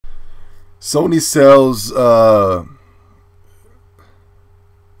Sony sells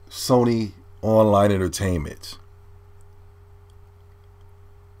Sony Online Entertainment.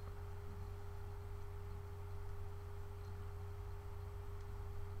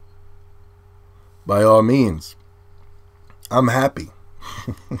 By all means, I'm happy.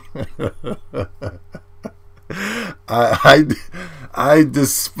 I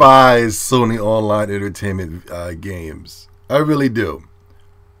despise Sony Online Entertainment games. I really do.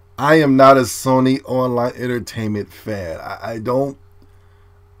 I am not a Sony Online Entertainment fan.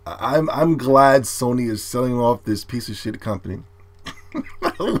 I'm glad Sony is selling off this piece of shit company.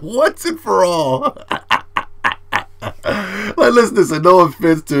 Once and for all. Like, listen, no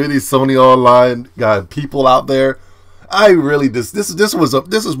offense to any Sony Online people out there. I really this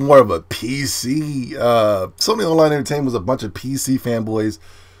is more of a PC. Sony Online Entertainment was a bunch of PC fanboys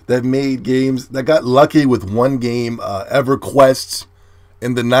that made games that got lucky with one game, EverQuest,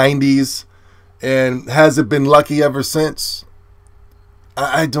 in the 90s, and hasn't been lucky ever since.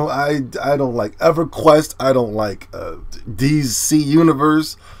 I don't like EverQuest. I don't like DC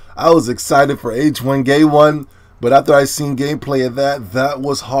Universe. I was excited for H1K1, but after I seen gameplay of that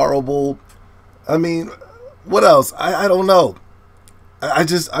was horrible. I mean, what else? I don't know. I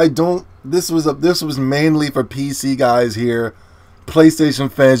don't. This was mainly for PC guys here.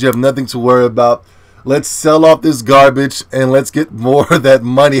 PlayStation fans, you have nothing to worry about. Let's sell off this garbage and let's get more of that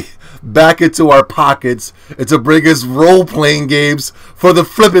money back into our pockets and to bring us role-playing games for the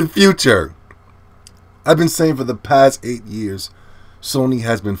flippin' future. I've been saying for the past 8 years, Sony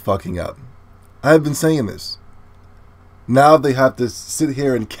has been fucking up. I've been saying this. Now they have to sit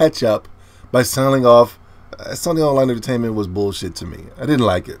here and catch up by selling off. Sony Online Entertainment was bullshit to me. I didn't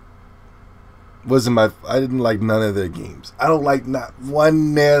like it. I didn't like none of their games. I don't like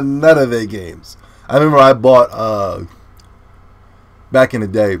none of their games. I remember I bought, back in the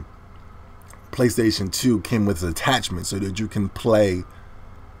day, PlayStation 2 came with an attachment so that you can play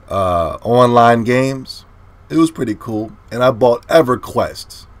online games. It was pretty cool. And I bought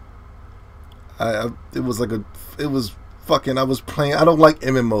EverQuest. I was playing. I don't like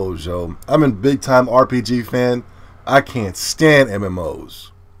MMOs, yo. I'm a big time RPG fan. I can't stand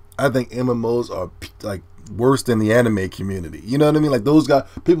MMOs. I think MMOs are like worse than the anime community. You know what I mean? Like, those guys,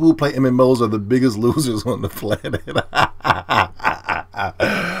 people who play MMOs are the biggest losers on the planet.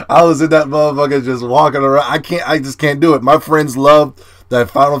 I was in that motherfucker just walking around. I just can't do it. My friends love that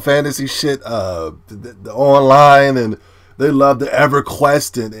Final Fantasy shit, the online, and they love the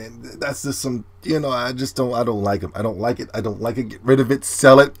EverQuest, and that's just some, I don't like them. I don't like it. I don't like it. Get rid of it.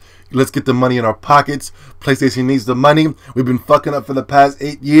 Sell it. Let's get the money in our pockets. PlayStation needs the money. We've been fucking up for the past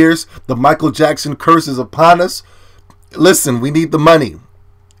 8 years. The Michael Jackson curse is upon us. Listen, we need the money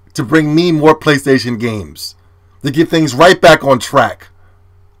to bring me more PlayStation games, to get things right back on track.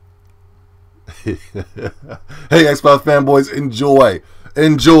 Hey, Xbox fanboys, enjoy.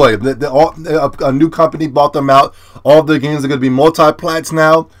 Enjoy. A new company bought them out. All their games are going to be multi-plats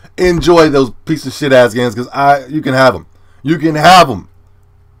now. Enjoy those piece of shit ass games, because you can have them. You can have them.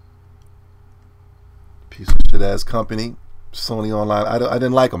 Piece of shit ass company, Sony Online. I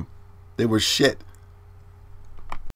didn't like them. They were shit.